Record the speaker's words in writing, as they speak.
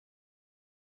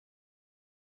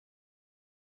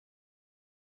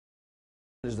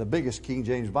Is the biggest King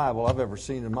James Bible I've ever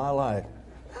seen in my life.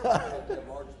 Large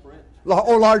print.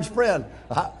 Oh, large print.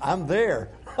 I'm there.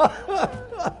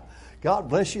 God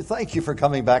bless you. Thank you for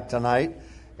coming back tonight.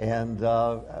 And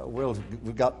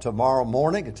we've got tomorrow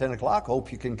morning at 10 o'clock.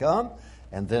 Hope you can come.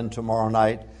 And then tomorrow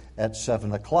night at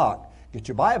 7 o'clock. Get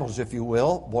your Bibles, if you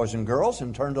will, boys and girls,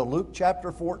 and turn to Luke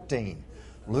chapter 14.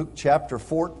 Luke chapter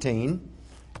 14.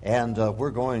 And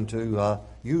we're going to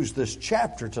use this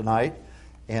chapter tonight.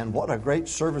 And what a great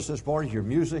service this morning. Your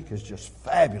music is just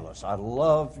fabulous. I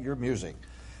love your music.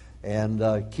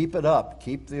 And keep it up.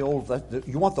 Keep the old...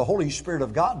 You want the Holy Spirit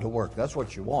of God to work. That's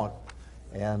what you want.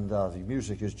 And the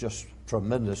music is just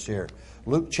tremendous here.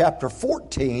 Luke chapter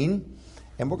 14.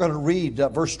 And we're going to read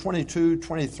verse 22,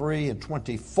 23, and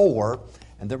 24.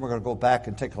 And then we're going to go back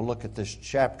and take a look at this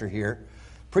chapter here.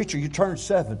 Preacher, you turned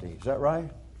 70. Is that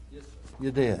right? Yes, sir.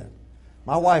 You did.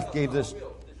 My wife gave this... I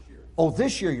will this year. Oh,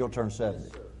 this year you'll turn 70.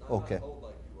 Yes, sir. Okay. Not old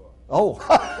like you are.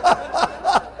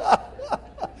 Oh,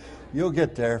 you'll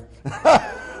get there.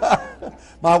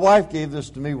 My wife gave this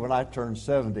to me when I turned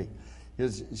 70.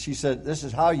 She said, this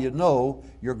is how you know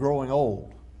you're growing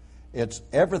old. It's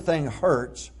everything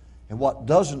hurts, and what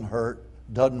doesn't hurt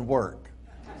doesn't work.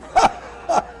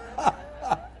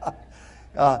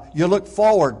 You look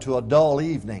forward to a dull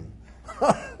evening.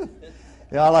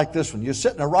 Yeah, I like this one. You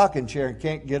sit in a rocking chair and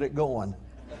can't get it going.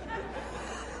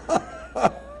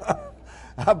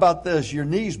 How about this? Your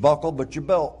knees buckle, but your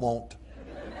belt won't.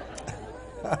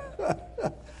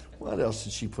 What else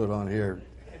did she put on here?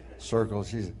 Circles.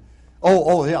 She said,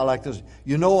 oh, yeah, I like this.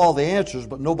 You know all the answers,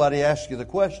 but nobody asks you the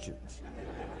questions.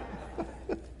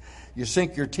 You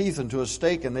sink your teeth into a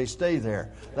steak and they stay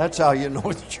there. That's how you know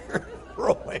that you're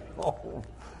growing old.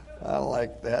 I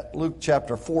like that. Luke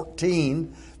chapter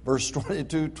 14, verse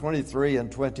 22, 23,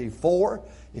 and 24.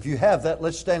 If you have that,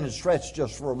 let's stand and stretch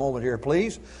just for a moment here,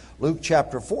 please. Luke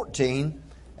chapter 14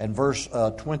 and verse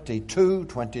 22,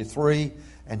 23,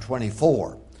 and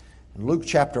 24. In Luke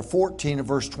chapter 14 and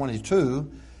verse 22,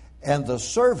 and the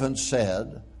servant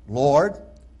said, Lord,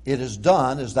 it is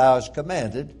done as thou hast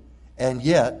commanded, and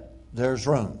yet there's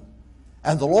room.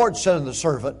 And the Lord said unto the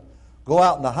servant, go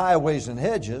out in the highways and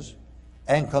hedges,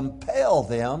 and compel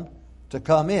them to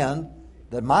come in,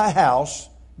 that my house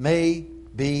may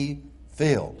be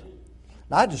filled.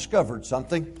 Now, I discovered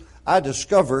something. I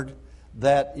discovered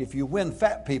that if you win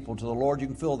fat people to the Lord, you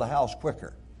can fill the house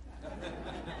quicker.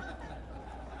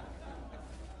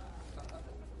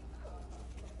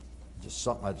 Just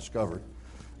something I discovered.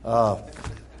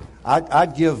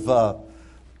 I'd give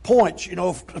points,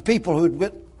 to people who'd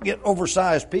get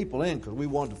oversized people in because we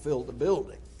wanted to fill the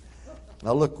building.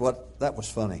 Now look that was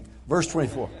funny. Verse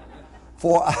 24.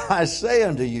 For I say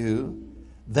unto you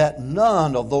that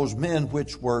none of those men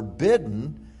which were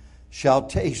bidden shall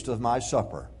taste of my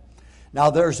supper. Now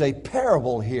there's a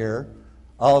parable here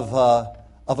of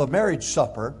a marriage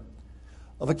supper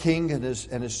of a king and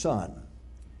his son.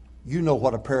 You know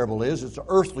what a parable is. It's an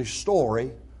earthly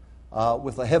story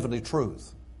with a heavenly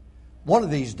truth. One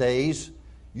of these days,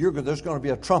 there's going to be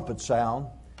a trumpet sound.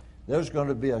 There's going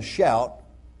to be a shout,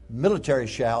 military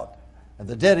shout, and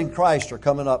the dead in Christ are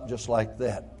coming up just like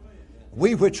that.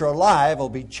 We which are alive will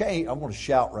be changed. I'm going to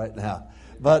shout right now.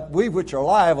 But we which are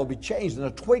alive will be changed in a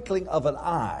twinkling of an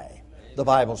eye, the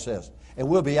Bible says. And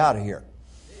we'll be out of here.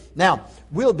 Now,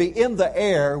 we'll be in the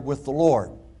air with the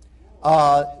Lord.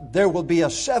 There will be a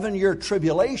 7-year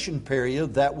tribulation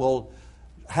period that will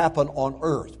happen on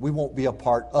earth. We won't be a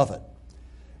part of it.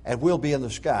 And we'll be in the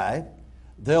sky.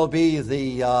 There'll be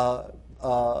the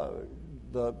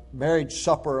marriage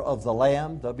supper of the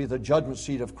Lamb. There'll be the judgment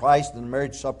seat of Christ and the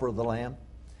marriage supper of the Lamb.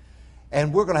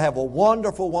 And we're going to have a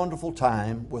wonderful, wonderful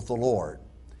time with the Lord.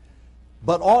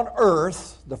 But on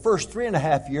earth, the first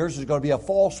 3.5 years is going to be a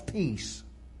false peace.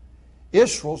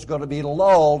 Israel's going to be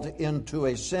lulled into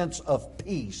a sense of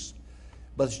peace.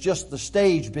 But it's just the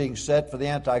stage being set for the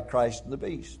Antichrist and the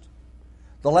beast.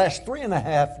 The last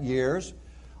 3.5 years,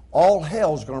 all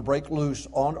hell's going to break loose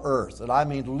on earth. And I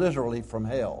mean literally from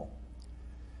hell.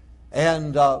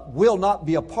 And we'll not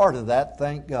be a part of that,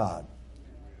 thank God.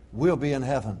 We'll be in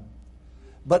heaven.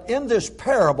 But in this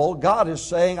parable, God is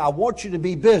saying, I want you to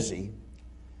be busy.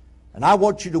 And I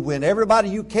want you to win everybody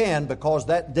you can because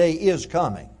that day is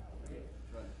coming.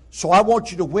 So I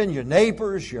want you to win your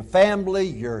neighbors, your family,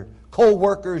 your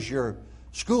co-workers, your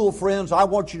school friends. I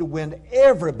want you to win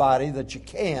everybody that you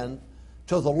can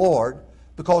to the Lord.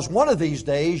 Because one of these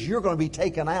days, you're going to be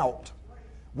taken out.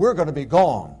 We're going to be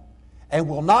gone. And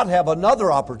we'll not have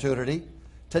another opportunity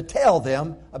to tell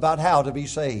them about how to be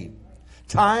saved.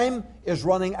 Time is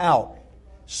running out.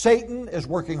 Satan is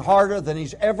working harder than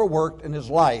he's ever worked in his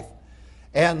life.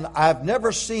 And I've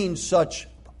never seen such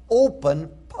open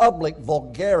public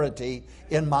vulgarity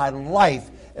in my life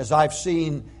as I've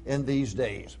seen in these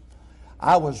days.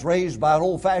 I was raised by an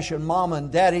old-fashioned mama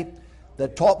and daddy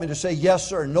that taught me to say yes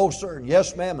sir and no sir and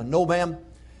yes ma'am and no ma'am.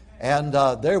 And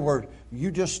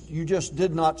you just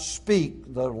did not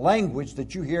speak the language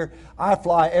that you hear. I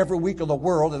fly every week of the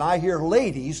world and I hear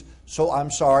ladies,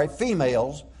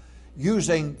 females,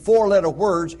 using four-letter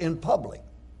words in public.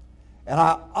 And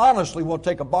I honestly will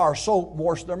take a bar of soap and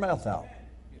wash their mouth out.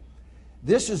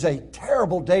 This is a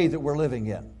terrible day that we're living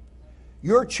in.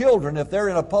 Your children, if they're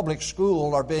in a public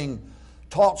school, are being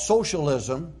taught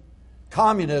socialism,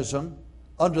 communism,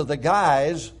 under the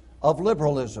guise of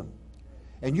liberalism.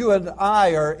 And you and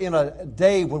I are in a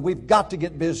day when we've got to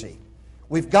get busy.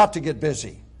 We've got to get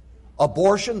busy.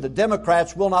 Abortion, the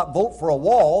Democrats will not vote for a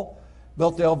wall,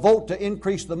 but they'll vote to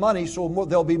increase the money so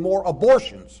there'll be more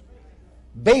abortions.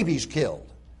 Babies killed.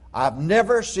 I've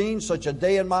never seen such a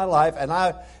day in my life. And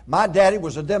my daddy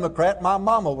was a Democrat. My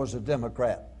mama was a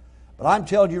Democrat. But I'm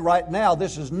telling you right now,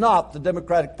 this is not the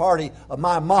Democratic Party of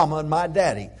my mama and my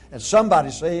daddy. And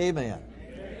somebody say amen.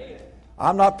 Amen.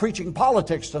 I'm not preaching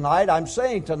politics tonight. I'm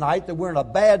saying tonight that we're in a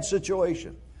bad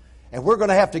situation. And we're going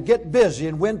to have to get busy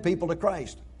and win people to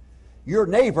Christ. Your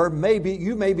neighbor,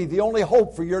 you may be the only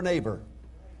hope for your neighbor.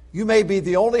 You may be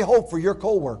the only hope for your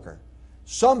coworker.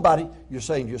 Somebody, you're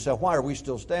saying to yourself, why are we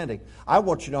still standing? I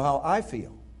want you to know how I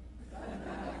feel.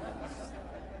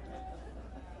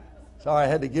 Sorry, I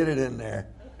had to get it in there.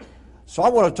 So I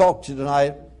want to talk to you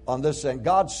tonight on this thing,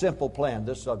 God's simple plan,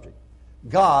 this subject.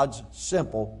 God's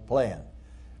simple plan.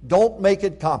 Don't make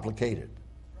it complicated.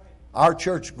 Our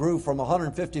church grew from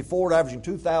 154 to averaging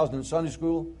 2,000 in Sunday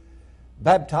school,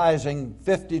 baptizing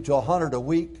 50 to 100 a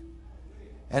week.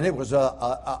 And it was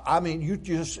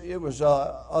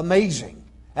amazing,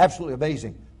 absolutely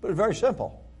amazing. But it's very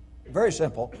simple, very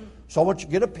simple. So I want you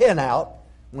to get a pen out.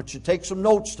 I want you to take some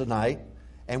notes tonight,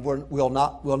 and we'll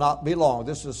not be long.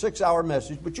 This is a 6-hour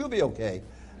message, but you'll be okay.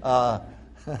 I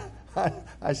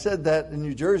said that in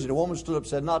New Jersey. The woman stood up and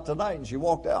said, "Not tonight," and she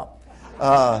walked out.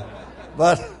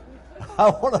 But I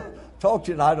want to talk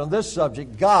to you tonight on this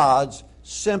subject, God's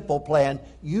simple plan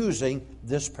using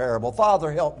this parable.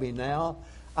 Father, help me now.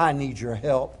 I need your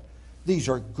help. These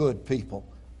are good people.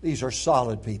 These are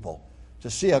solid people. To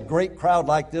see a great crowd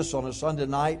like this on a Sunday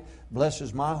night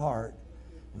blesses my heart.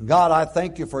 And God, I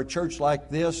thank you for a church like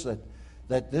this,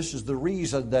 that this is the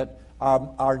reason that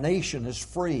our nation is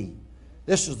free.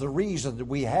 This is the reason that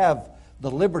we have the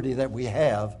liberty that we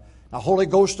have. Now, Holy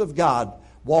Ghost of God,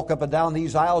 walk up and down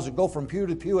these aisles and go from pew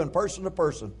to pew and person to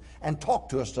person and talk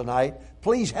to us tonight.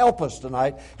 Please help us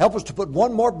tonight. Help us to put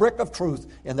one more brick of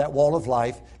truth in that wall of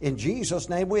life. In Jesus'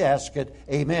 name we ask it.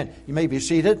 Amen. You may be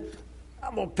seated.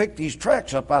 I'm going to pick these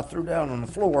tracts up I threw down on the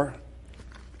floor.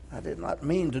 I did not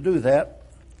mean to do that.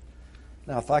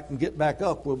 Now, if I can get back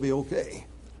up, we'll be okay.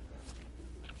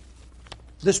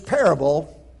 This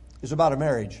parable is about a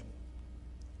marriage.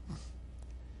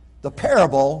 The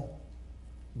parable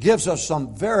gives us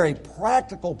some very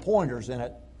practical pointers in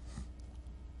it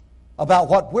about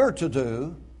what we're to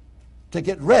do to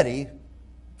get ready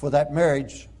for that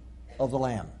marriage of the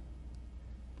Lamb.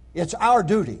 It's our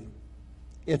duty.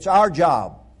 It's our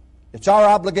job. It's our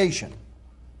obligation,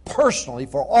 personally,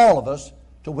 for all of us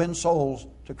to win souls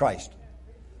to Christ.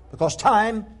 Because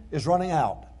time is running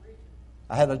out.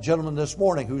 I had a gentleman this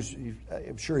morning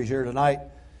I'm sure he's here tonight,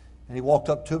 and he walked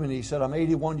up to me and he said, "I'm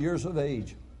 81 years of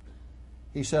age."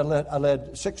 He said, "I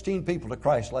led 16 people to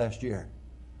Christ last year."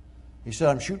 He said,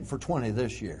 "I'm shooting for 20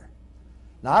 this year."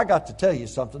 Now, I got to tell you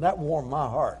something. That warmed my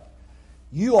heart.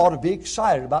 You ought to be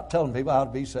excited about telling people how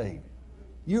to be saved.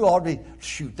 You ought to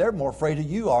be, they're more afraid of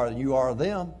you than you are of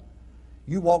them.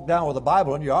 You walk down with a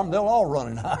Bible in your arm, they'll all run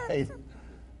and hide.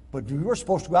 But we're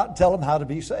supposed to go out and tell them how to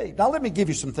be saved. Now, let me give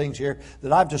you some things here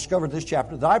that I've discovered in this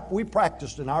chapter that we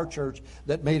practiced in our church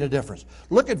that made a difference.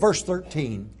 Look at verse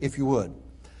 13, if you would.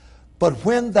 But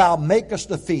when thou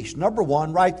makest a feast. Number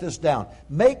one, write this down.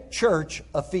 Make church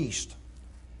a feast.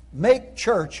 Make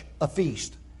church a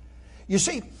feast. You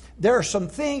see, there are some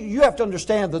things you have to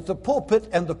understand that the pulpit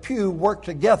and the pew work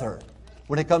together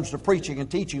when it comes to preaching and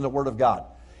teaching the Word of God.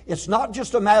 It's not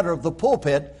just a matter of the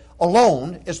pulpit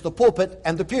alone, it's the pulpit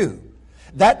and the pew.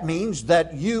 That means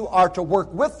that you are to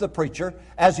work with the preacher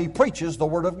as he preaches the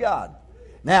Word of God.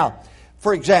 Now,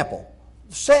 for example,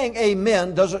 saying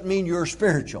amen doesn't mean you're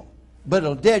spiritual, but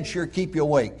it'll dead sure keep you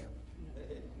awake.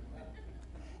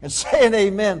 And saying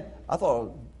amen, I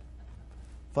thought,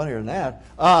 funnier than that.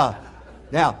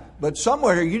 Now, but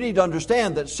somewhere you need to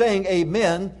understand that saying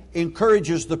amen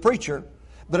encourages the preacher,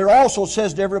 but it also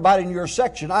says to everybody in your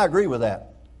section, I agree with that.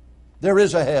 There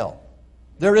is a hell.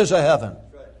 There is a heaven.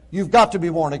 You've got to be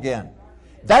born again.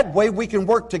 That way we can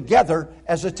work together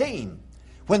as a team.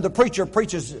 When the preacher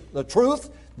preaches the truth,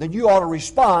 then you ought to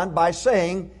respond by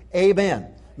saying amen.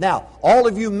 Now, all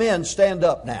of you men stand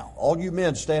up now. All you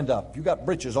men stand up. If you got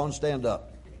breeches on, stand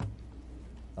up.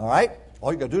 All right?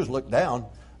 All you got to do is look down.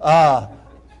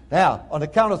 Now, on the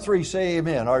count of 3, say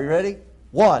amen. Are you ready?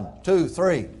 1, 2,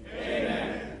 3.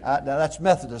 Amen. Now, that's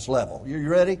Methodist level. You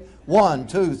ready? 1,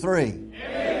 2, 3.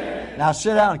 Amen. Now,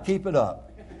 sit down and keep it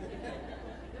up.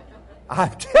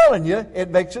 I'm telling you, it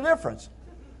makes a difference.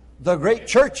 The great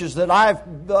churches that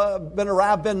I've been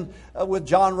around, I've been with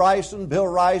John Rice and Bill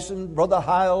Rice and Brother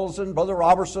Hiles and Brother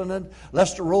Robertson and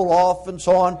Lester Roloff and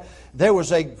so on. There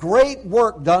was a great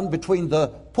work done between the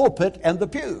pulpit and the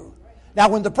pew. Now,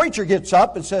 when the preacher gets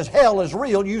up and says hell is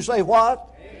real, you say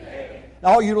what? Amen.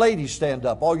 Now, all you ladies stand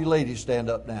up. All you ladies stand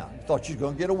up now. You thought you were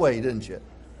going to get away, didn't you?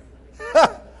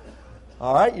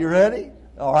 All right, you ready?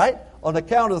 All right. On the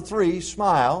count of 3,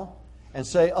 smile and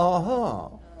say, uh-huh.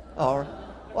 All right.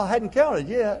 Well, I hadn't counted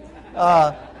yet.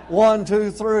 1,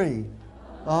 2, 3.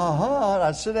 Uh-huh.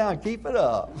 Now sit down and keep it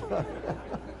up.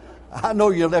 I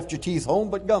know you left your teeth home,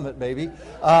 but gum it, baby.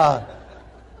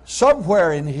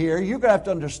 Somewhere in here, you're going to have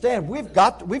to understand, we've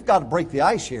got to break the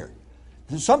ice here.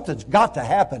 Something's got to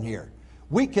happen here.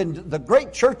 The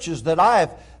great churches that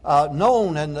I've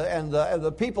known and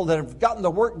the people that have gotten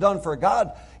the work done for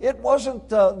God, it wasn't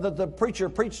that the preacher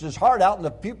preached his heart out and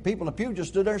the people in the pew just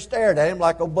stood there and stared at him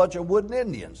like a bunch of wooden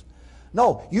Indians.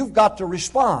 No, you've got to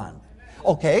respond.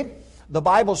 Okay, the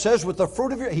Bible says with the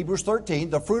fruit of your, Hebrews 13,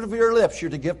 the fruit of your lips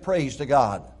you're to give praise to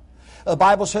God. The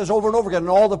Bible says over and over again, and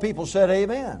all the people said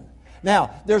amen.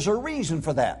 Now, there's a reason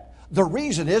for that. The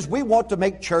reason is we want to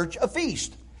make church a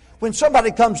feast. When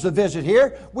somebody comes to visit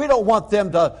here, we don't want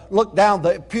them to look down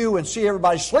the pew and see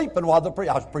everybody sleeping while I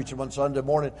was preaching one Sunday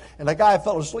morning, and a guy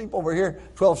fell asleep over here,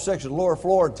 12 sections, lower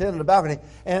floor, and 10 in the balcony.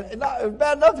 And it was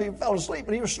bad enough he fell asleep,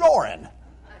 and he was snoring.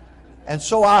 And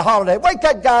so I hollered, wake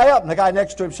that guy up. And the guy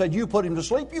next to him said, you put him to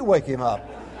sleep, you wake him up.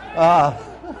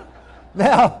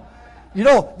 Now, you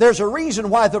know, there's a reason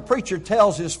why the preacher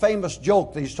tells his famous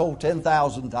joke that he's told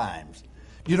 10,000 times.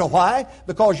 You know why?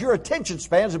 Because your attention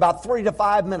span is about 3 to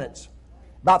 5 minutes.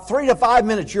 About 3 to 5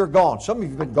 minutes, you're gone. Some of you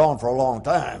have been gone for a long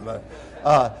time,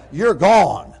 but you're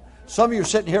gone. Some of you are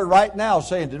sitting here right now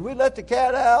saying, did we let the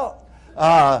cat out?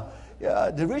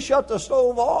 Did we shut the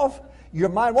stove off? Your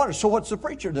mind wanders. So what's the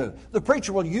preacher do? The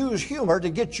preacher will use humor to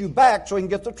get you back so he can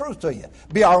get the truth to you.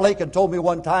 B.R. Lincoln told me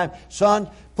one time, son,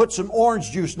 put some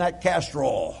orange juice in that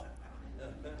casserole.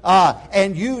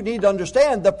 And you need to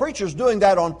understand the preacher's doing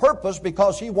that on purpose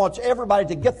because he wants everybody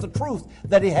to get the truth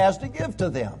that he has to give to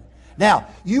them. Now,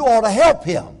 you ought to help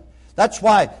him. That's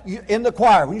why in the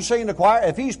choir, when you sing in the choir,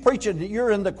 if he's preaching,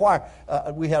 you're in the choir.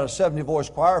 We had a 70-voice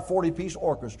choir, a 40-piece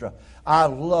orchestra. I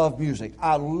love music.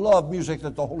 I love music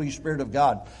that the Holy Spirit of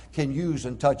God can use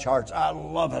and touch hearts. I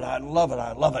love it. I love it.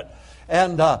 I love it.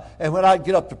 And when I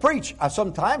get up to preach,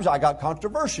 sometimes I got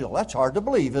controversial. That's hard to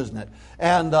believe, isn't it?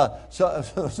 And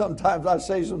so sometimes I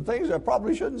say some things I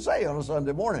probably shouldn't say on a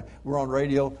Sunday morning. We're on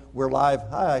radio. We're live.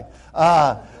 Hi.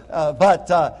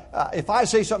 But if I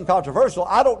say something controversial,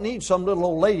 I don't need some little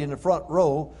old lady in the front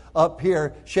row up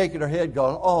here shaking her head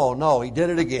going, oh, no, he did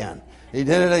it again. He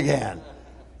did it again.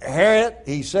 Harriet,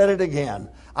 he said it again.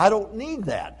 I don't need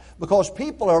that because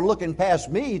people are looking past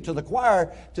me to the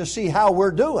choir to see how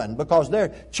we're doing because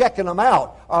they're checking them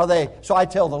out. Are they? So I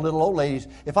tell the little old ladies,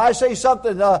 if I say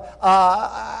something that's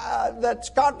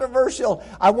controversial,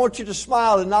 I want you to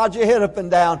smile and nod your head up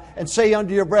and down and say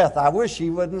under your breath, I wish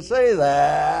he wouldn't say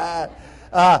that.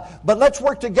 But let's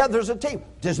work together as a team.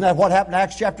 Isn't that what happened in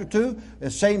Acts chapter 2?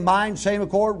 The same mind, same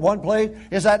accord, one place.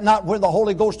 Is that not where the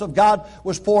Holy Ghost of God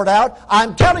was poured out?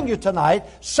 I'm telling you tonight,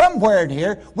 somewhere in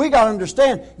here, we got to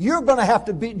understand, you're going to have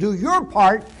to do your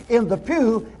part in the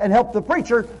pew and help the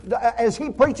preacher as he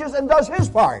preaches and does his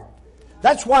part.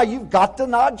 That's why you've got to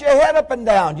nod your head up and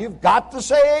down. You've got to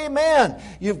say amen.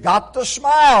 You've got to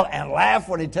smile and laugh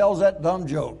when he tells that dumb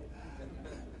joke.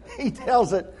 He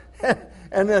tells it.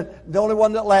 And then the only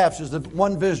one that laughs is the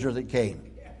one visitor that came.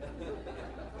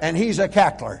 And he's a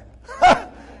cackler.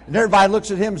 And everybody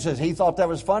looks at him and says, he thought that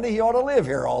was funny. He ought to live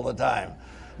here all the time.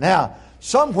 Now,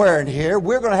 somewhere in here,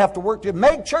 we're going to have to work to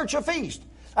make church a feast.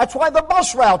 That's why the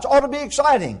bus routes ought to be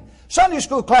exciting. Sunday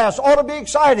school class ought to be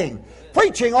exciting.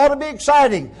 Preaching ought to be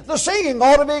exciting. The singing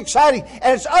ought to be exciting.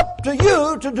 And it's up to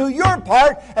you to do your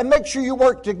part and make sure you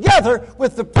work together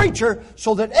with the preacher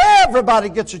so that everybody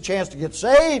gets a chance to get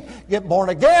saved, get born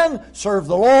again, serve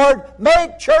the Lord,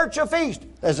 make church a feast.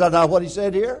 Is that not what he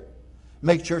said here?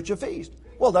 Make church a feast.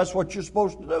 Well, that's what you're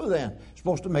supposed to do then. You're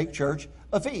supposed to make church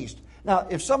a feast. Now,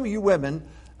 if some of you women,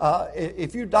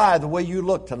 if you die the way you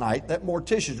look tonight, that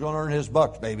mortician's going to earn his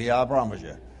bucks, baby, I promise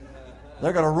you.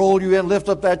 They're going to roll you in, lift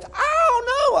up that,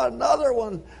 oh no, another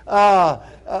one.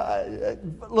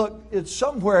 Look, it's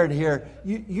somewhere in here,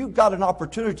 you've got an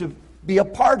opportunity to be a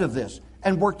part of this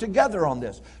and work together on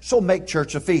this. So make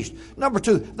church a feast. Number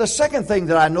 2, the second thing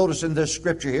that I notice in this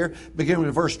scripture here, beginning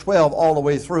with verse 12 all the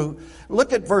way through,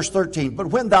 look at verse 13. But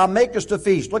when thou makest a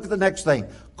feast, look at the next thing.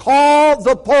 Call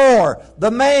the poor,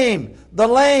 the maimed, the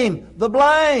lame, the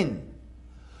blind.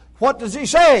 What does he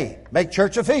say? Make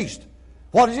church a feast.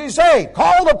 What does he say?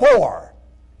 Call the poor.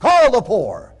 Call the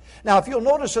poor. Now, if you'll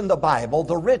notice in the Bible,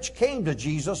 the rich came to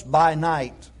Jesus by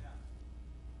night.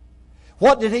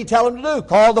 What did he tell them to do?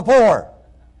 Call the poor.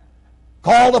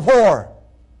 Call the poor.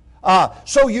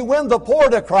 So you win the poor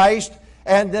to Christ,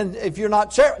 and then if you're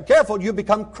not careful, you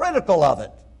become critical of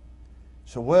it.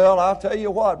 So, well, I'll tell you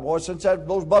what, boy, since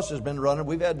those buses have been running,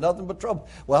 we've had nothing but trouble.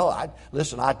 Well, I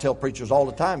tell preachers all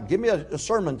the time, give me a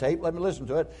sermon tape, let me listen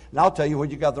to it, and I'll tell you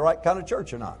whether you got the right kind of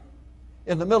church or not.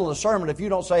 In the middle of the sermon, if you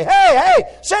don't say,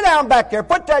 hey, sit down back there,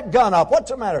 put that gun up, what's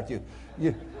the matter with you?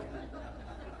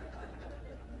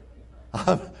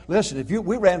 Listen,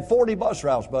 we ran 40 bus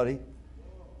routes, buddy.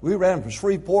 We ran from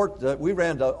Shreveport, we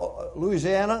ran to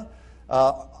Louisiana,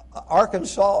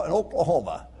 Arkansas, and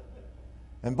Oklahoma.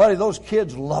 And, buddy, those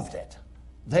kids loved it.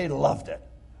 They loved it.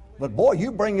 But, boy,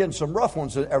 you bring in some rough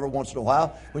ones every once in a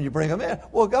while when you bring them in.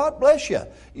 Well, God bless you.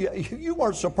 You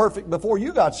weren't so perfect before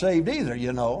you got saved either,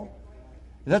 you know.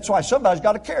 That's why somebody's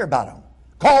got to care about them.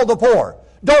 Call the poor.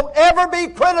 Don't ever be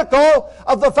critical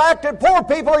of the fact that poor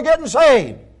people are getting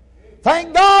saved.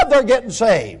 Thank God they're getting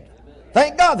saved.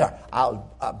 Thank God they're. I was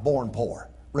born poor,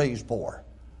 raised poor.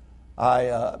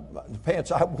 The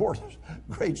pants I wore in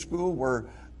grade school were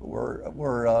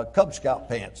Cub Scout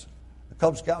pants, a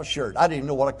Cub Scout shirt. I didn't even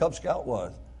know what a Cub Scout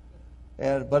was,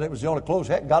 but it was the only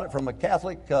clothes I had. Got it from a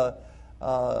Catholic, from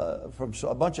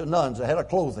a bunch of nuns that had a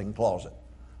clothing closet.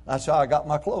 That's how I got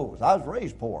my clothes. I was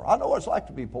raised poor. I know what it's like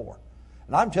to be poor.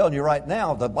 And I'm telling you right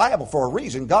now, the Bible, for a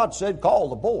reason, God said, call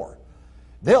the poor.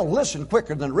 They'll listen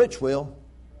quicker than the rich will.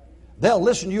 They'll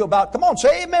listen to you about, come on,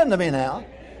 say amen to me now.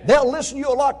 They'll listen to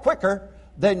you a lot quicker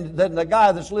than the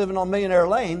guy that's living on Millionaire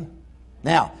Lane.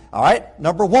 Now, all right,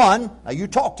 number 1, now you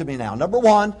talk to me now. Number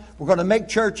 1, we're going to make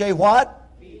church a what?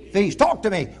 Feast. Talk to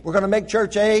me. We're going to make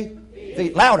church a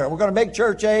feast. Louder. We're going to make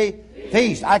church a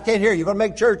feast. I can't hear you. You're going to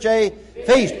make church a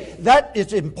feast. That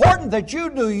it's important that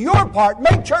you do your part.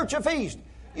 Make church a feast.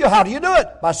 How do you do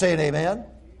it? By saying amen.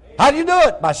 How do you do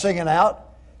it? By singing out.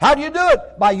 How do you do it?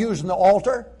 By using the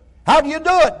altar. How do you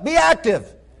do it? Be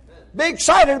active. Be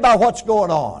excited about what's going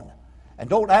on. And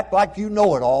don't act like you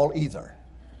know it all either.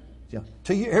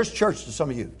 Here's church to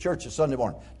some of you. Church is Sunday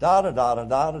morning.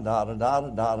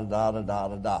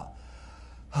 Da-da-da-da-da-da-da-da-da-da-da-da-da.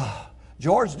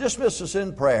 George, dismiss us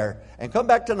in prayer and come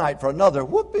back tonight for another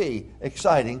whoopee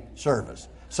exciting service.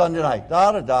 Sunday night.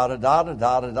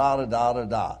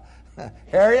 Da-da-da-da-da-da-da-da-da-da-da-da.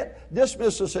 Harriet,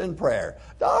 dismiss us in prayer.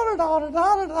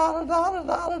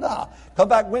 Da-da-da-da-da-da-da-da-da-da. Come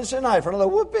back Wednesday night for another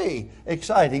whoopee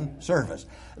exciting service.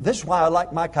 This is why I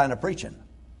like my kind of preaching.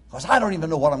 Because I don't even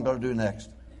know what I'm going to do next.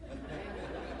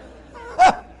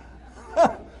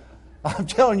 I'm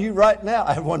telling you right now,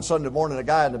 I had one Sunday morning, a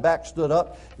guy in the back stood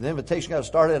up, and the invitation got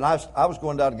started, and I was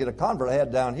going down to get a convert I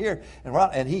had down here,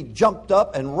 and he jumped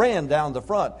up and ran down the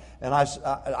front. And I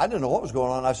didn't know what was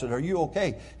going on. I said, are you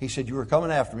okay? He said, you were coming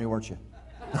after me, weren't you?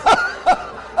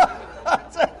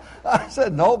 I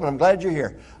said, no, but I'm glad you're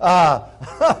here.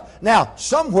 Now,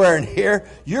 somewhere in here,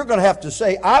 you're going to have to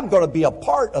say, I'm going to be a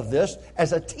part of this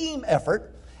as a team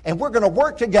effort, and we're going to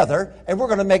work together, and we're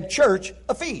going to make church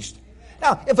a feast.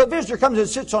 Now, if a visitor comes and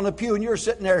sits on the pew and you're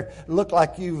sitting there, look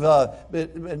like you've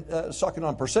been sucking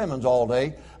on persimmons all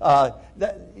day,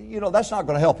 that's not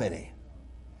going to help any.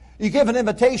 You give an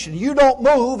invitation, you don't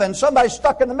move, and somebody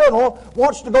stuck in the middle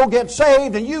wants to go get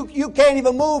saved, and you can't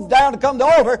even move down to come to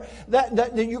the altar,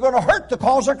 that you're going to hurt the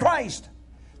cause of Christ.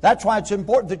 That's why it's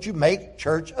important that you make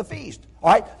church a feast.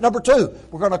 All right, number 2,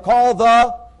 we're going to call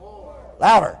the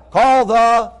louder. Call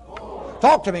the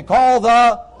talk to me. Call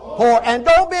the poor, and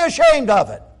don't be ashamed of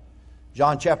it.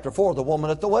 John chapter 4, the woman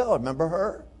at the well, remember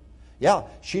her? Yeah,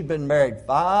 she'd been married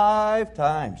 5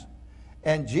 times,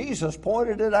 and Jesus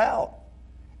pointed it out.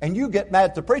 And you get mad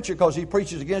at the preacher because he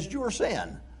preaches against your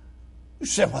sin. You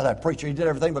said, well, that preacher, he did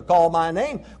everything but call my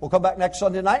name. We'll come back next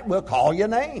Sunday night and we'll call your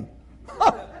name.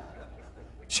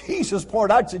 Jesus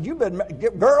pointed out, said, you've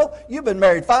been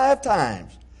married 5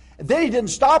 times. And then he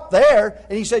didn't stop there,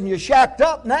 and he said, you're shacked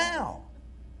up now.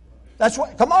 That's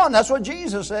what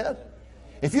Jesus said.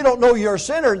 If you don't know you're a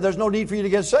sinner, there's no need for you to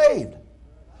get saved.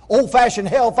 Old-fashioned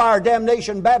hellfire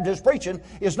damnation Baptist preaching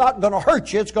is not going to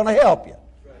hurt you. It's going to help you.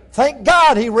 Thank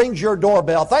God He rings your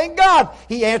doorbell. Thank God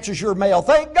He answers your mail.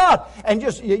 Thank God. And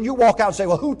just you walk out and say,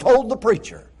 well, who told the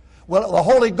preacher? Well, the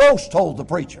Holy Ghost told the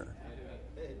preacher.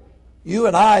 You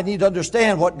and I need to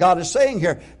understand what God is saying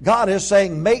here. God is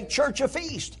saying, make church a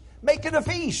feast. Make it a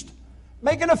feast.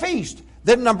 Make it a feast.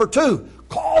 Then number 2,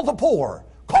 call the poor.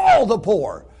 Call the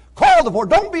poor. Call the poor.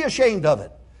 Don't be ashamed of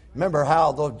it. Remember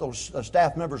how those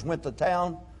staff members went to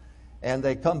town and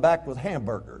they come back with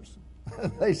hamburgers.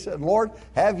 They said, Lord,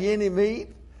 have ye any meat?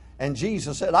 And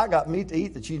Jesus said, I got meat to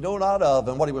eat that ye know not of.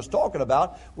 And what He was talking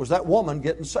about was that woman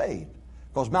getting saved.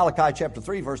 Because Malachi chapter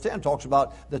 3 verse 10 talks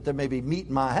about that there may be meat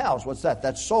in my house. What's that?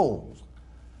 That's souls.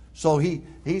 So he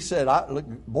said, look,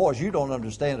 boys, you don't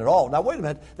understand at all. Now, wait a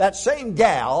minute. That same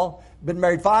gal, been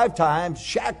married 5 times,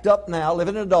 shacked up now,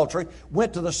 living in adultery,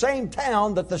 went to the same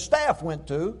town that the staff went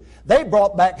to. They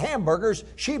brought back hamburgers.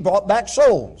 She brought back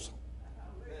souls.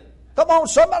 Come on,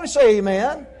 somebody say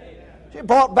amen. She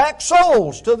brought back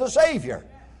souls to the Savior.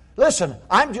 Listen,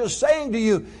 I'm just saying to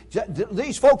you,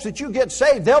 these folks that you get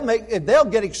saved, they'll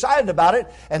get excited about it,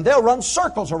 and they'll run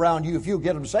circles around you if you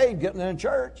get them saved, getting them in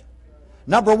church.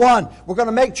 Number 1, we're going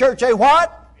to make church a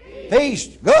what?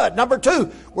 Feast. Good. Number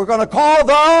 2, we're going to call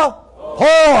the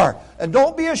poor. And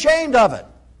don't be ashamed of it.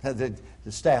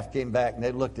 The staff came back and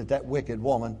they looked at that wicked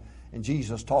woman and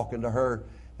Jesus talking to her,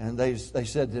 and they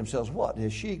said to themselves, what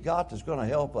has she got that's going to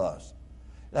help us?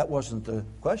 That wasn't the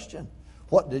question.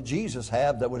 What did Jesus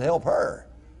have that would help her?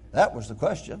 That was the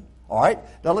question. All right.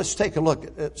 Now let's take a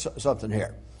look at something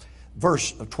here.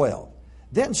 Verse 12.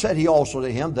 Then said He also to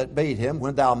him that bade him,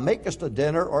 when thou makest a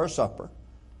dinner or a supper,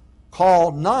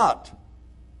 call not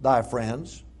thy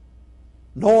friends,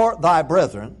 nor thy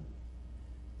brethren,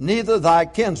 neither thy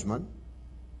kinsmen,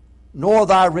 nor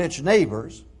thy rich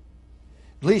neighbors,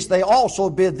 lest they also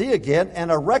bid thee again, and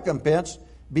a recompense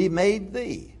be made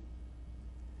thee.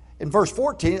 In verse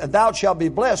 14, and thou shalt be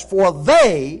blessed, for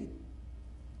they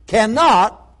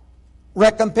cannot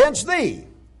recompense thee.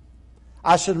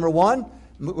 I said, number 1,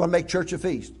 we're going to make church a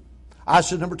feast. I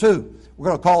said, number 2, we're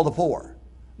going to call the poor.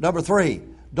 Number 3,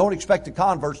 don't expect the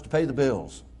converts to pay the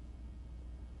bills.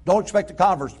 Don't expect the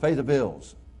converts to pay the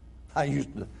bills. I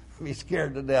used to be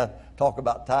scared to death talk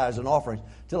about tithes and offerings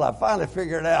till I finally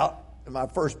figured out in my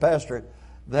first pastorate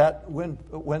that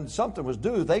when something was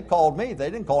due, they called me. They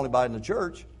didn't call anybody in the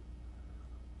church.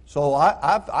 So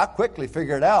I quickly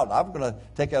figured out I'm going to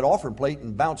take that offering plate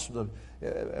and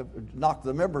knock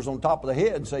the members on top of the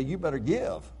head and say, you better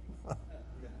give.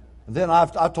 And then I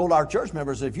told our church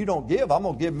members, if you don't give, I'm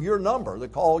going to give them your number. They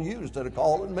call you instead of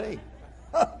calling me.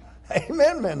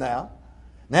 Amen, man.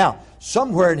 Now,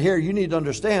 somewhere in here you need to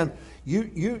understand,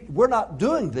 we're not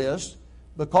doing this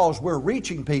because we're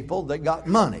reaching people that got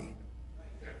money.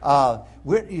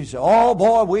 You say, oh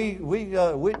boy,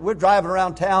 we're driving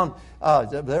around town.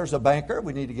 There's a banker,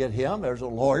 we need to get him. There's a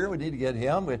lawyer, we need to get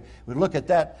him. We look at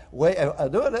that way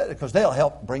of doing it because they'll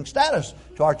help bring status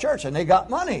to our church, and they got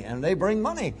money and they bring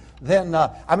money. Then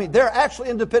there are actually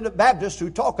independent Baptists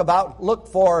who look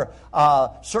for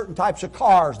certain types of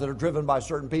cars that are driven by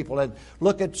certain people, and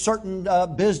look at certain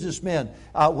businessmen.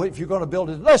 If you're going to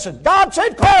build it, listen, God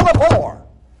said, call the poor,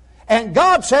 and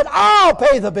God said, I'll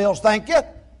pay the bills. Thank you.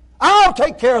 I'll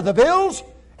take care of the bills,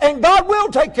 and God will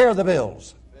take care of the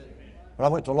bills. When I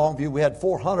went to Longview, we had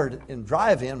 400 in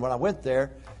drive-in when I went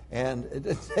there, and it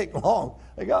didn't take long.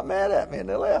 They got mad at me, and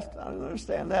they left. I didn't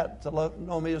understand that. To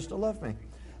know me is to love me.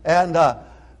 And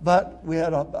but we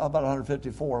had about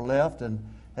 154 left, and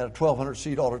had a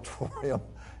 1,200-seat auditorium.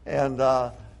 And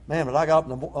when I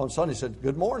got up on Sunday, said,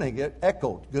 good morning. It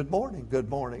echoed, good morning, good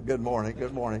morning, good morning,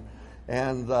 good morning.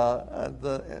 And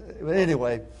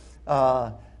anyway...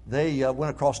 They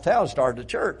went across town and started a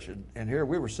church. And here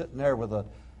we were sitting there with a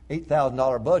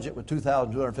 $8,000 budget with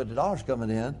 $2,250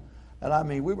 coming in. And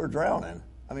we were drowning.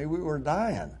 We were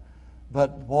dying.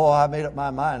 But boy, I made up my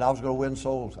mind. I was going to win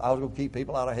souls. I was going to keep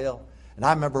people out of hell. And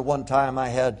I remember one time I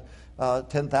had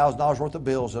 $10,000 worth of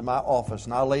bills in my office,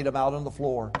 and I laid them out on the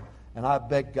floor. And I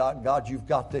begged God, you've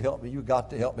got to help me. You've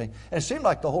got to help me. And it seemed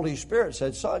like the Holy Spirit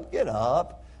said, son, get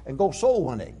up and go soul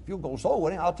winning. If you'll go soul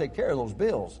winning, I'll take care of those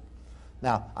bills.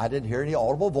 Now, I didn't hear any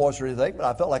audible voice or anything, but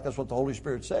I felt like that's what the Holy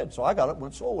Spirit said. So I got up and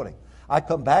went soul winning. I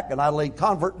come back and I laid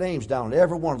convert names down on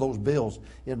every one of those bills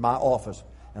in my office.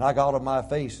 And I got on my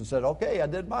face and said, okay, I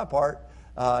did my part.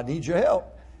 I need your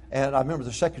help. And I remember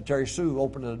the secretary, Sue,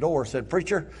 opened the door and said,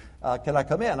 preacher, can I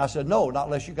come in? I said, no, not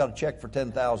unless you got a check for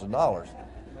 $10,000.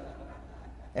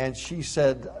 And she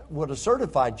said, would a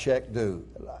certified check do?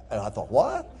 And I thought,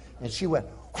 what? And she went,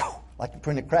 like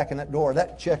between the crack in that door.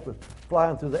 That check was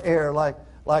flying through the air like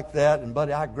that. And,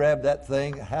 buddy, I grabbed that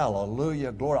thing.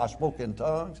 Hallelujah. Glory. I spoke in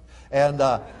tongues. And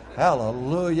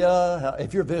hallelujah.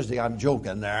 If you're visiting, I'm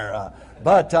joking there.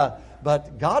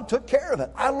 But God took care of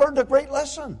it. I learned a great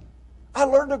lesson.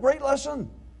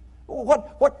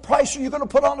 What price are you going to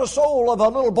put on the soul of a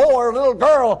little boy or a little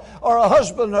girl or a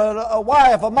husband or a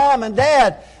wife, a mom and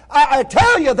dad? I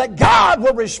tell you that God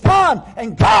will respond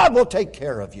and God will take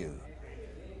care of you.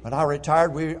 When I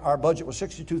retired, our budget was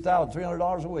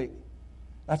 $62,300 a week.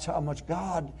 That's how much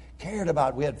God cared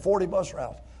about it. We had 40 bus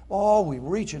routes. Oh, we were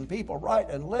reaching people right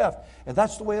and left. And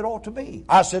that's the way it ought to be.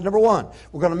 I said, number one,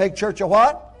 we're going to make church a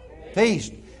what?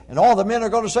 Feast. And all the men are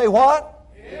going to say what?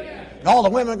 Amen. And all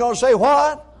the women are going to say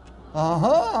what?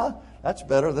 That's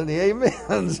better than the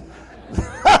amens.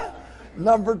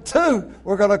 Number two,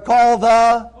 we're going to call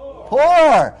the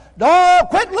poor. No,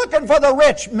 quit looking for the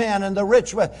rich men and the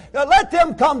rich women. Let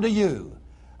them come to you.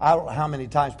 I don't know how many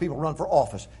times people run for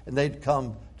office and they'd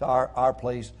come to our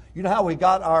place. You know how we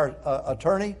got our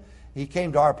attorney? He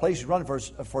came to our place. He's running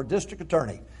for district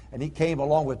attorney. And he came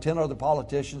along with 10 other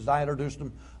politicians. I introduced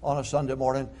him on a Sunday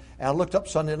morning. And I looked up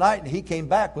Sunday night, and he came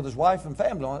back with his wife and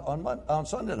family on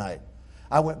Sunday night.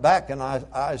 I went back, and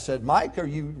I said, Mike, are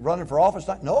you running for office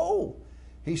tonight? No.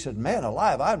 He said, man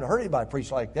alive, I haven't heard anybody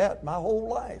preach like that my whole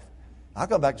life. I'll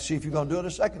come back to see if you're going to do it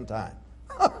a second time.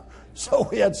 So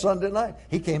we had Sunday night.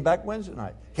 He came back Wednesday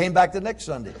night. Came back the next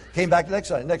Sunday. Came back the next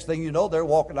Sunday. Next thing you know, they're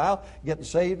walking out, getting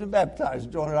saved and baptized,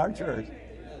 and joining our church.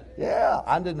 Yeah,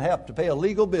 I didn't have to pay a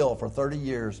legal bill for 30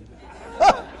 years.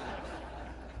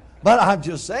 But I'm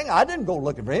just saying, I didn't go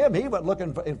looking for him. He went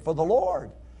looking for the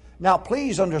Lord. Now,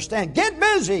 please understand, get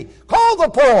busy. Call the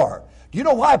poor. Do you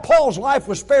know why Paul's life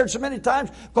was spared so many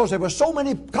times? Because there were so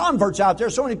many converts out there,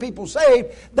 so many people saved,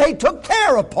 they took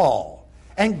care of Paul.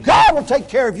 And God will take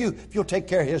care of you if you'll take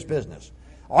care of His business.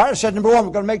 All right, I said, number one,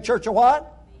 we're going to make church a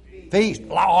what? Feast.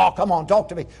 Oh, come on, talk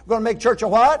to me. We're going to make church a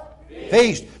what?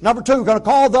 Feast. Number two, we're going to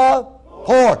call the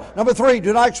poor. Number three,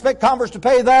 do not expect converts to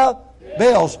pay the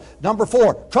bills. Number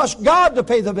four, trust God to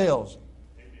pay the bills.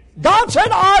 God said,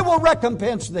 I will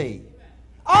recompense thee.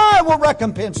 I will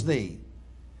recompense thee.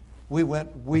 We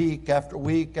went week after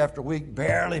week after week,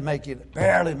 barely making it.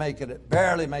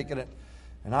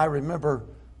 And I remember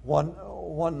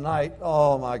one night,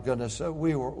 oh my goodness,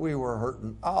 we were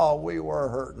hurting. Oh, we were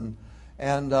hurting.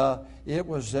 And it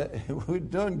was, we were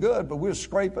doing good, but we were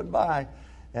scraping by.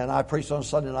 And I preached on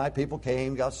Sunday night. People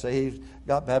came, got saved,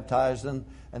 got baptized, and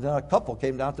then a couple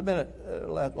came down at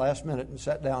the last minute and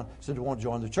sat down, said they want to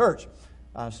join the church.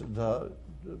 I said,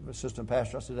 assistant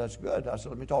pastor, I said, that's good. I said,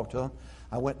 let me talk to them.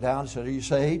 I went down and said, are you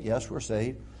saved? Yes, we're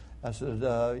saved. I said,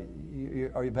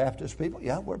 are you Baptist people?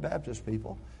 Yeah, we're Baptist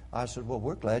people. I said, well,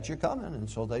 we're glad you're coming. And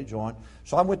so they joined.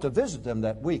 So I went to visit them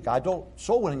that week.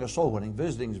 Soul winning is soul winning.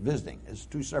 Visiting is visiting. It's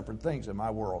two separate things in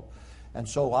my world. And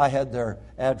so I had their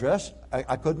address.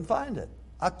 I couldn't find it.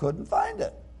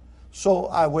 So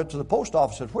I went to the post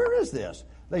office and said, where is this?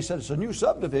 They said, it's a new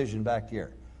subdivision back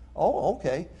here. Oh,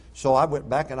 okay. So I went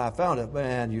back and I found it.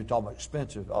 Man, you're talking about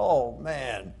expensive. Oh,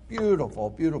 man, beautiful,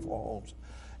 beautiful homes.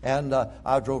 And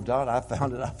I drove down, I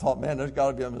found it. I thought, man, there's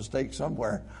got to be a mistake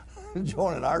somewhere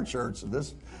joining our church.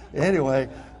 Anyway,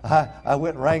 I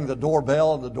went and rang the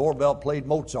doorbell, and the doorbell played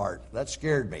Mozart. That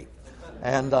scared me.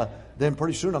 And then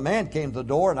pretty soon a man came to the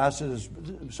door, and I said, does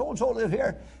so-and-so live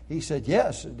here? He said,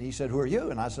 yes. And he said, who are you?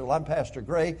 And I said, well, I'm Pastor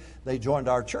Gray. They joined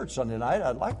our church Sunday night.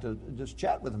 I'd like to just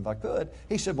chat with them if I could.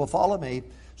 He said, well, follow me.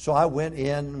 So I went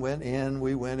in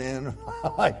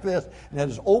like this. And had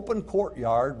this open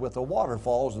courtyard with the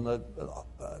waterfalls in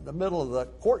the middle of the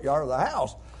courtyard of the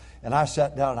house. And I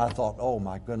sat down and I thought, oh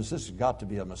my goodness, this has got to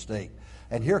be a mistake.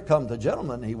 And here come the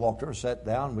gentleman. He walked over, sat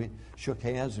down. We shook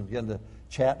hands and began to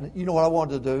chat. And you know what I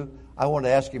wanted to do? I wanted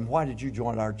to ask him, why did you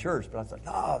join our church? But I thought,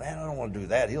 no, man, I don't want to do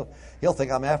that. He'll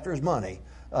think I'm after his money.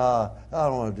 I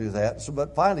don't want to do that. So,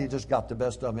 but finally, he just got the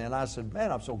best of me. And I said,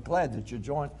 man, I'm so glad that you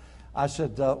joined. I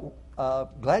said,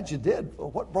 glad you did.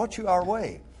 What brought you our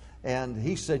way? And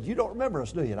he said, you don't remember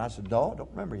us, do you? And I said, no, I don't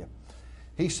remember you.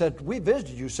 He said, we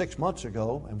visited you 6 months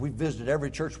ago, and we visited every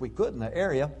church we could in the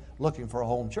area looking for a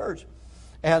home church.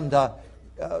 And so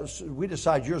we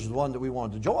decided yours was the one that we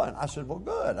wanted to join. I said, well,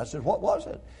 good. I said, what was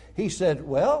it? He said,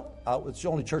 well, it's the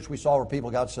only church we saw where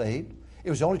people got saved. It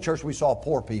was the only church we saw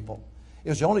poor people. It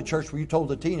was the only church where you told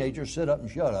the teenagers, sit up and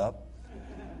shut up.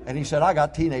 And he said, I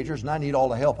got teenagers, and I need all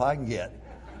the help I can get.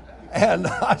 And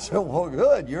I said, well,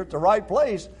 good. You're at the right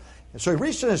place. And so he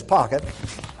reached in his pocket,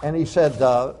 and he said,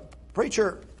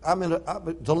 preacher, I'm in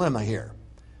a dilemma here.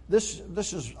 This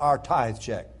is our tithe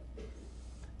check.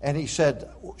 And he said,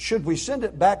 should we send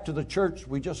it back to the church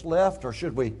we just left, or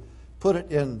should we put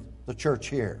it in the church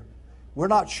here? We're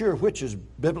not sure which is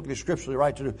biblically, scripturally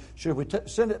right to do. Should we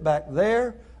send it back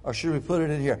there, or should we put it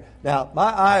in here? Now,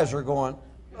 my eyes are going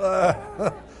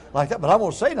like that, but I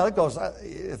won't say nothing because I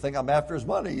think I'm after his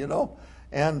money, you know.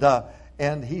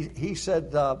 And he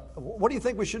said, what do you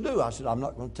think we should do? I said, I'm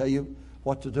not going to tell you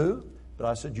what to do, but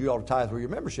I said, you ought to tithe where your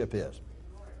membership is.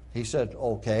 He said,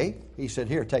 okay. He said,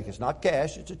 here, take it. It's not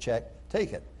cash, it's a check.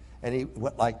 Take it. And he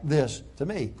went like this to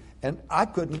me. And I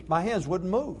couldn't, my hands wouldn't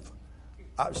move.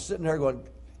 I was sitting there going,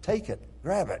 take it,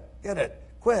 grab it, get it,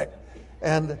 quick.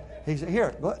 And he said,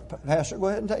 here, Pastor, go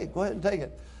ahead and take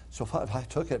it. So I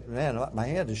took it, man, my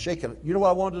hand is shaking. You know what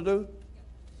I wanted to do?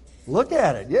 Look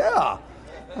at it, yeah.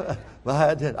 But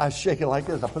I did. I was shaking like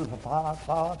this. I put it in my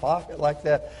pocket like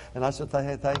that. And I said,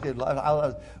 thank you.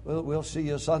 We'll see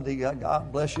you Sunday.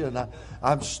 God bless you. And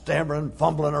I'm stammering,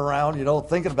 fumbling around, you know,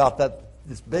 thinking about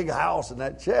this big house and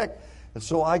that check. And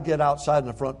so I get outside in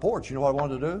the front porch. You know what I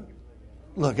wanted to do?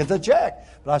 Look at the check.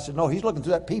 But I said, no, he's looking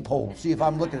through that peephole. See if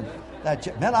I'm looking at that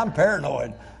check. Man, I'm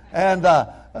paranoid. And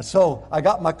so I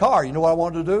got in my car. You know what I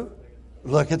wanted to do?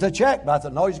 Look at the check. But I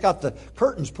thought, no, he's got the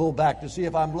curtains pulled back to see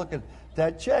if I'm looking at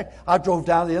that check. I drove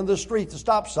down the end of the street, the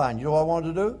stop sign. You know what I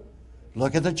wanted to do?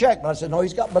 Look at the check. But I said, no,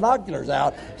 he's got binoculars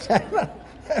out.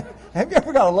 Have you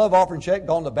ever got a love offering check,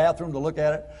 gone to the bathroom to look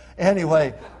at it?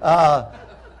 Anyway,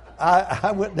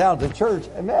 I went down to church,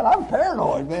 and man, I'm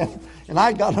paranoid, man. And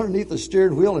I got underneath the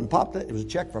steering wheel and popped it. It was a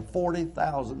check for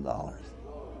 $40,000.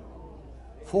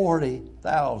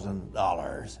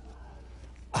 $40,000.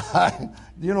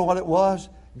 You know what it was?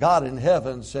 God in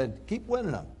heaven said, keep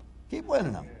winning them. Keep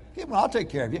winning them. I'll take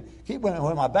care of you. Keep winning.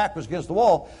 When my back was against the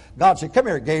wall, God said, come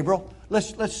here, Gabriel.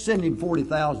 Let's send him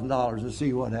 $40,000 and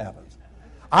see what happens.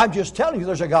 I'm just telling you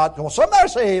there's a God. Well, somebody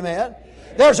say amen.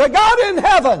 There's a God in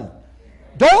heaven.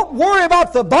 Don't worry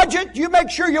about the budget. You make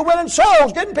sure you're winning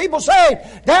souls, getting people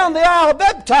saved, down the aisle,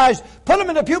 baptized, put them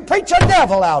in the pew, preach the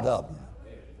devil out of them.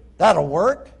 That'll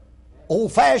work.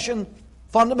 Old-fashioned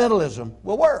fundamentalism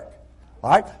will work.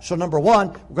 All right, so number one,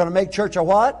 we're going to make church a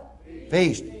what?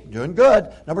 Feast. Doing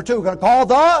good. Number two, we're going to call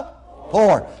the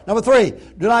poor. Number three,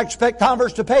 do not expect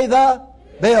converts to pay the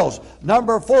bills.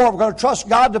 Number four, we're going to trust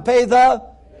God to pay the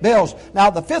bills. Now,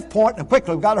 the fifth point, and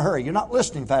quickly, we've got to hurry. You're not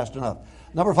listening fast enough.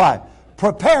 Number five,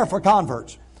 prepare for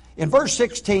converts. In verse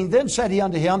 16, then said he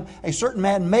unto him, a certain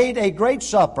man made a great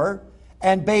supper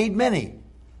and bade many.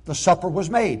 The supper was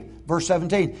made. Verse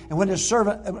 17, and when his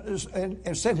servant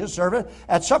sent his servant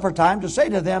at supper time to say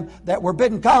to them that were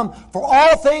bidden come, for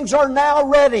all things are now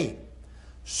ready.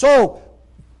 So,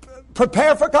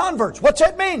 prepare for converts. What's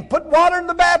that mean? Put water in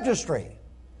the baptistry.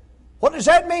 What does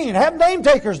that mean? Have name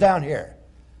takers down here.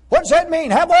 What does that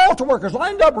mean? Have altar workers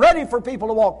lined up ready for people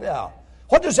to walk down.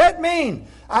 What does that mean?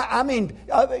 I mean,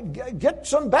 get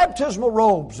some baptismal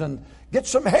robes and get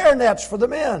some hair nets for the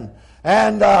men.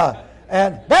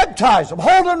 And baptize them.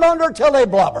 Hold them under till they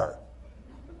blubber.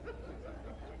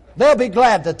 They'll be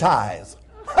glad to tithe.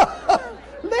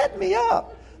 Let me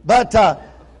up. But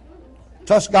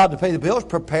trust God to pay the bills.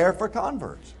 Prepare for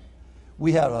converts.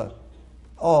 We had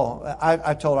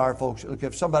I told our folks, look,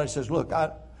 if somebody says, look,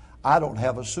 I don't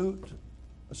have a suit.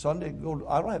 Sunday,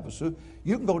 I don't have a suit.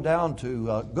 You can go down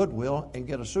to Goodwill and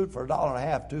get a suit for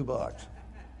 $1.50, $2.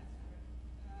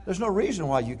 There's no reason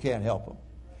why you can't help them.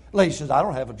 Lady says, I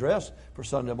don't have a dress for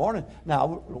Sunday morning. Now, I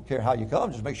don't care how you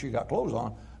come, just make sure you got clothes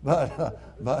on.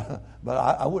 But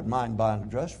I wouldn't mind buying a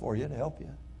dress for you to help you.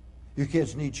 Your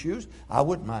kids need shoes. I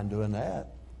wouldn't mind doing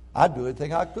that. I'd do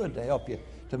anything I could to help you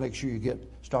to make sure you get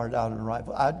started out in the right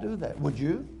place. I'd do that. Would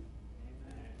you?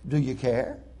 Do you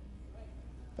care?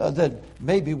 Then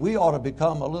maybe we ought to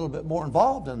become a little bit more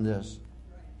involved in this.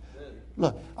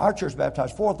 Look, our church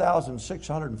baptized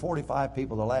 4,645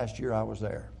 people the last year I was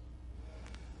there.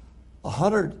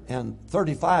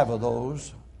 135 of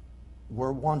those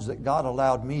were ones that God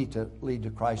allowed me to lead to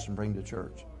Christ and bring to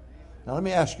church. Now let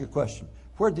me ask you a question.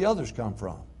 Where'd the others come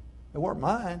from? They weren't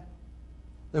mine.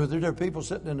 There were people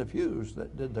sitting in the pews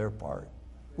that did their part.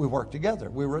 We worked together.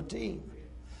 We were a team.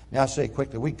 Now I say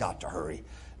quickly, we got to hurry.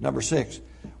 Number 6,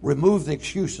 remove the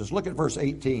excuses. Look at verse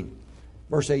 18.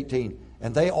 Verse 18.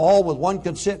 And they all with one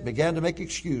consent began to make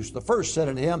excuse. The first said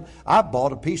unto him, I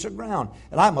bought a piece of ground,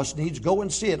 and I must needs go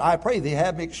and see it. I pray thee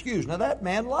have me excused. Now that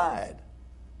man lied.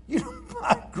 You don't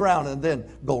buy ground and then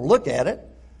go look at it.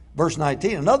 Verse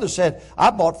 19, another said, I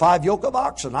bought 5 yoke of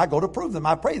oxen. I go to prove them.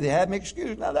 I pray thee have me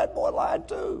excused. Now that boy lied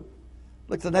too.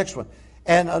 Look at the next one.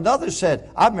 And another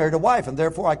said, I've married a wife, and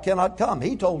therefore I cannot come.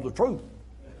 He told the truth.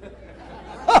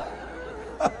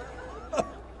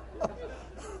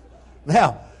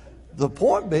 Now, The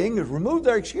point being is remove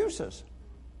their excuses.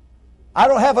 I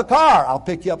don't have a car. I'll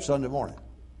pick you up Sunday morning.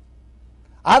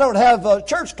 I don't have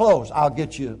church clothes. I'll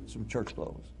get you some church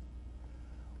clothes.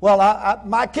 Well,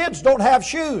 my kids don't have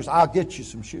shoes. I'll get you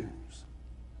some shoes.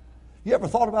 You ever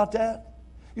thought about that?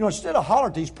 You know, instead of hollering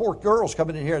at these poor girls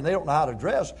coming in here and they don't know how to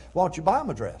dress, why don't you buy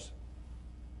them a dress?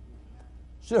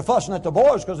 Instead of fussing at the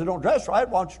boys because they don't dress right,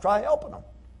 why don't you try helping them?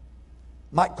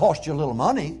 Might cost you a little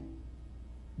money,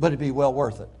 but it'd be well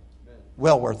worth it.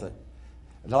 Well worth it.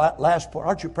 And the last point,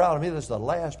 aren't you proud of me? This is the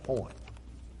last point.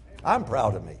 I'm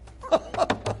proud of me.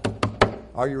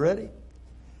 Are you ready?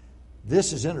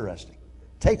 This is interesting.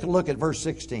 Take a look at verse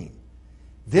 16.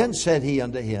 Then said he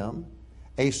unto him,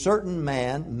 a certain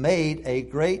man made a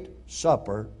great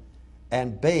supper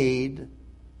and bade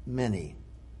many.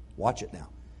 Watch it now.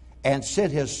 And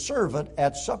sent his servant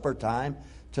at supper time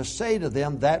to say to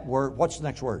them that word. What's the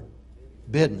next word?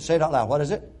 Bidden. Say it out loud. What is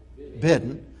it?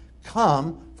 Bidden.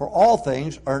 Come, for all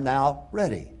things are now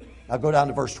ready. Now go down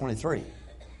to verse 23.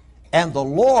 And the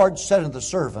Lord said unto the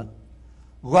servant,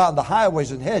 go out in the highways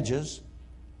and hedges,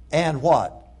 and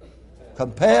what?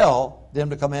 Compel them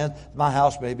to come in, my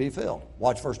house may be filled.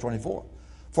 Watch verse 24.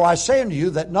 For I say unto you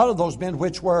that none of those men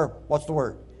which were, what's the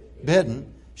word?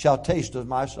 Bidden, shall taste of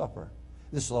my supper.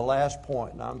 This is the last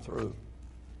point, and I'm through.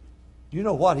 Do you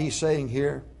know what he's saying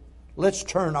here? Let's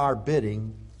turn our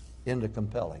bidding into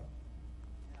compelling.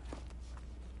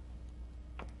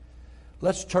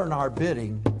 Let's turn our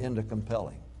bidding into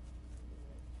compelling.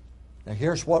 Now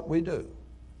here's what we do.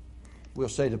 We'll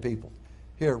say to people,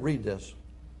 here, read this.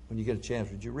 When you get a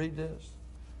chance, would you read this?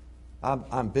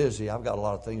 I'm busy. I've got a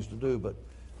lot of things to do, but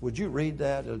would you read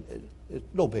that? It's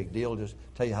no big deal. Just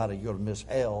tell you how you're going to miss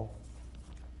hell.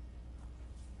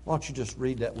 Why don't you just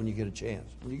read that when you get a chance?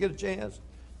 When you get a chance,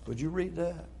 would you read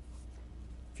that?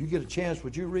 If you get a chance,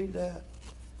 would you read that?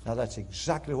 Now that's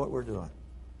exactly what we're doing.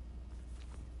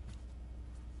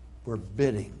 We're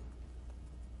bidding,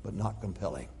 but not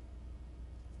compelling.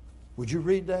 Would you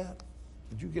read that?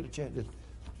 Would you get a chance? It's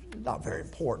not very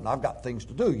important. I've got things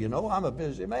to do, you know. I'm a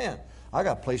busy man. I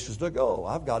got places to go.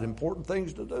 I've got important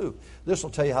things to do. This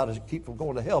will tell you how to keep from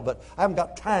going to hell, but I haven't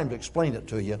got time to explain it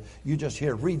to you. You just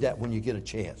here, read that when you get a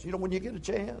chance. You know, when you get a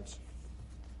chance.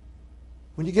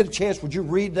 When you get a chance, would you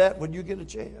read that when you get a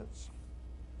chance?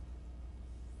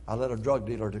 I led a drug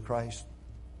dealer to Christ.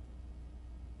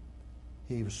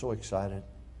 He was so excited.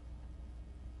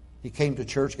 He came to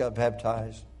church, got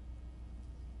baptized.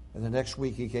 And the next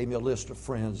week he gave me a list of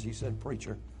friends. He said,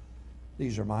 preacher,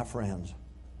 these are my friends.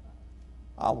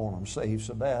 I want them saved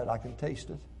so bad I can taste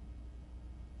it.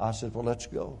 I said, well, let's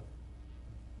go.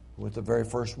 With the very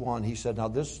first one, he said, now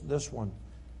this one,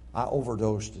 I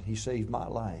overdosed and he saved my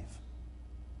life.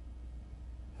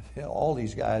 All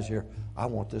these guys here, I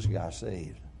want this guy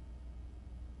saved.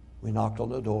 We knocked on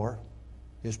the door.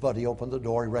 His buddy opened the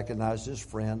door. He recognized his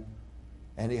friend.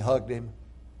 And he hugged him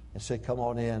and said, come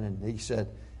on in. And he said,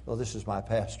 well, this is my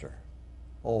pastor.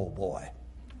 Oh, boy.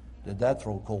 Did that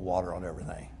throw cold water on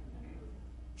everything.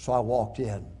 So I walked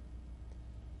in.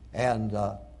 And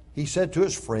he said to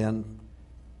his friend,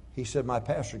 he said, my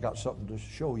pastor got something to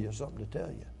show you, something to tell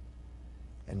you.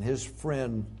 And his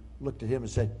friend looked at him and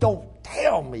said, don't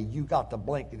tell me you got the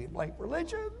blankety blank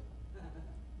religion.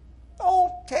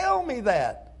 Don't tell me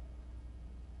that.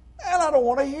 And I don't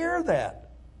want to hear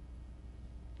that.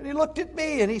 And he looked at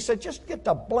me and he said, just get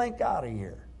the blank out of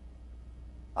here.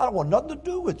 I don't want nothing to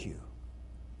do with you.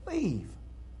 Leave.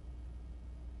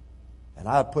 And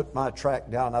I put my tract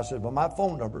down. I said, well, my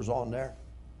phone number's on there.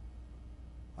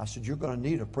 I said, you're going to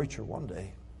need a preacher one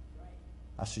day.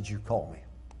 I said, you call me.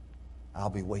 I'll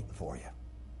be waiting for you.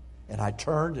 And I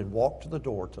turned and walked to the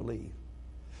door to leave.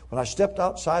 When I stepped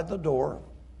outside the door,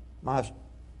 my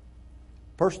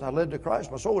person I led to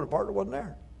Christ, my soul winning partner, wasn't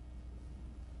there.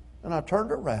 And I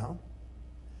turned around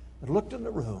and looked in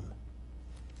the room.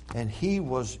 And he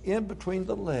was in between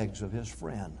the legs of his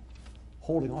friend,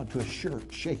 holding on to his shirt,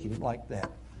 shaking him like that,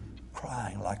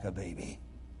 crying like a baby.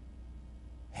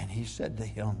 And he said to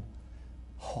him,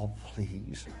 oh,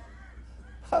 please,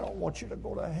 I don't want you to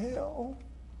go to hell.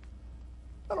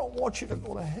 I don't want you to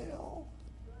go to hell.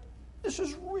 This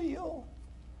is real.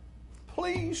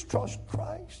 Please trust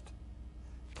Christ.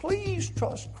 Please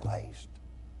trust Christ.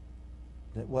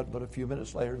 It wasn't but a few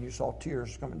minutes later, and you saw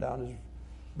tears coming down his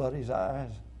buddy's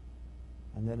eyes.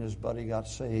 And then his buddy got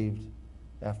saved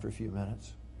after a few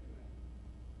minutes.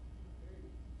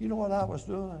 You know what I was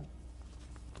doing?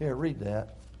 Here, read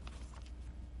that.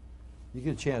 You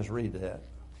get a chance to read that.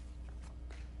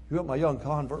 You know what my young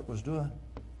convert was doing?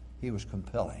 He was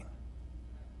compelling.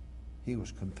 He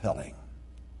was compelling.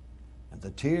 And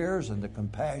the tears and the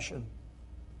compassion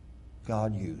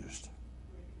God used.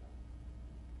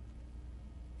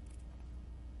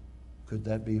 Could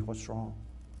that be what's wrong?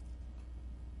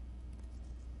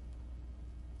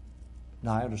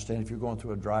 Now, I understand if you're going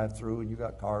through a drive-through and you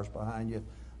got cars behind you,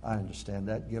 I understand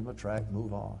that. Give them a track,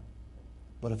 move on.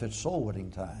 But if it's soul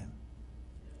winning time,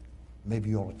 maybe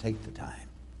you ought to take the time.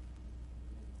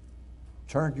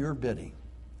 Turn your bidding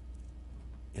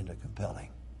into compelling.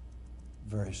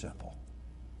 Very simple.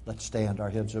 Let's stand. Our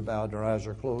heads are bowed, our eyes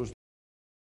are closed.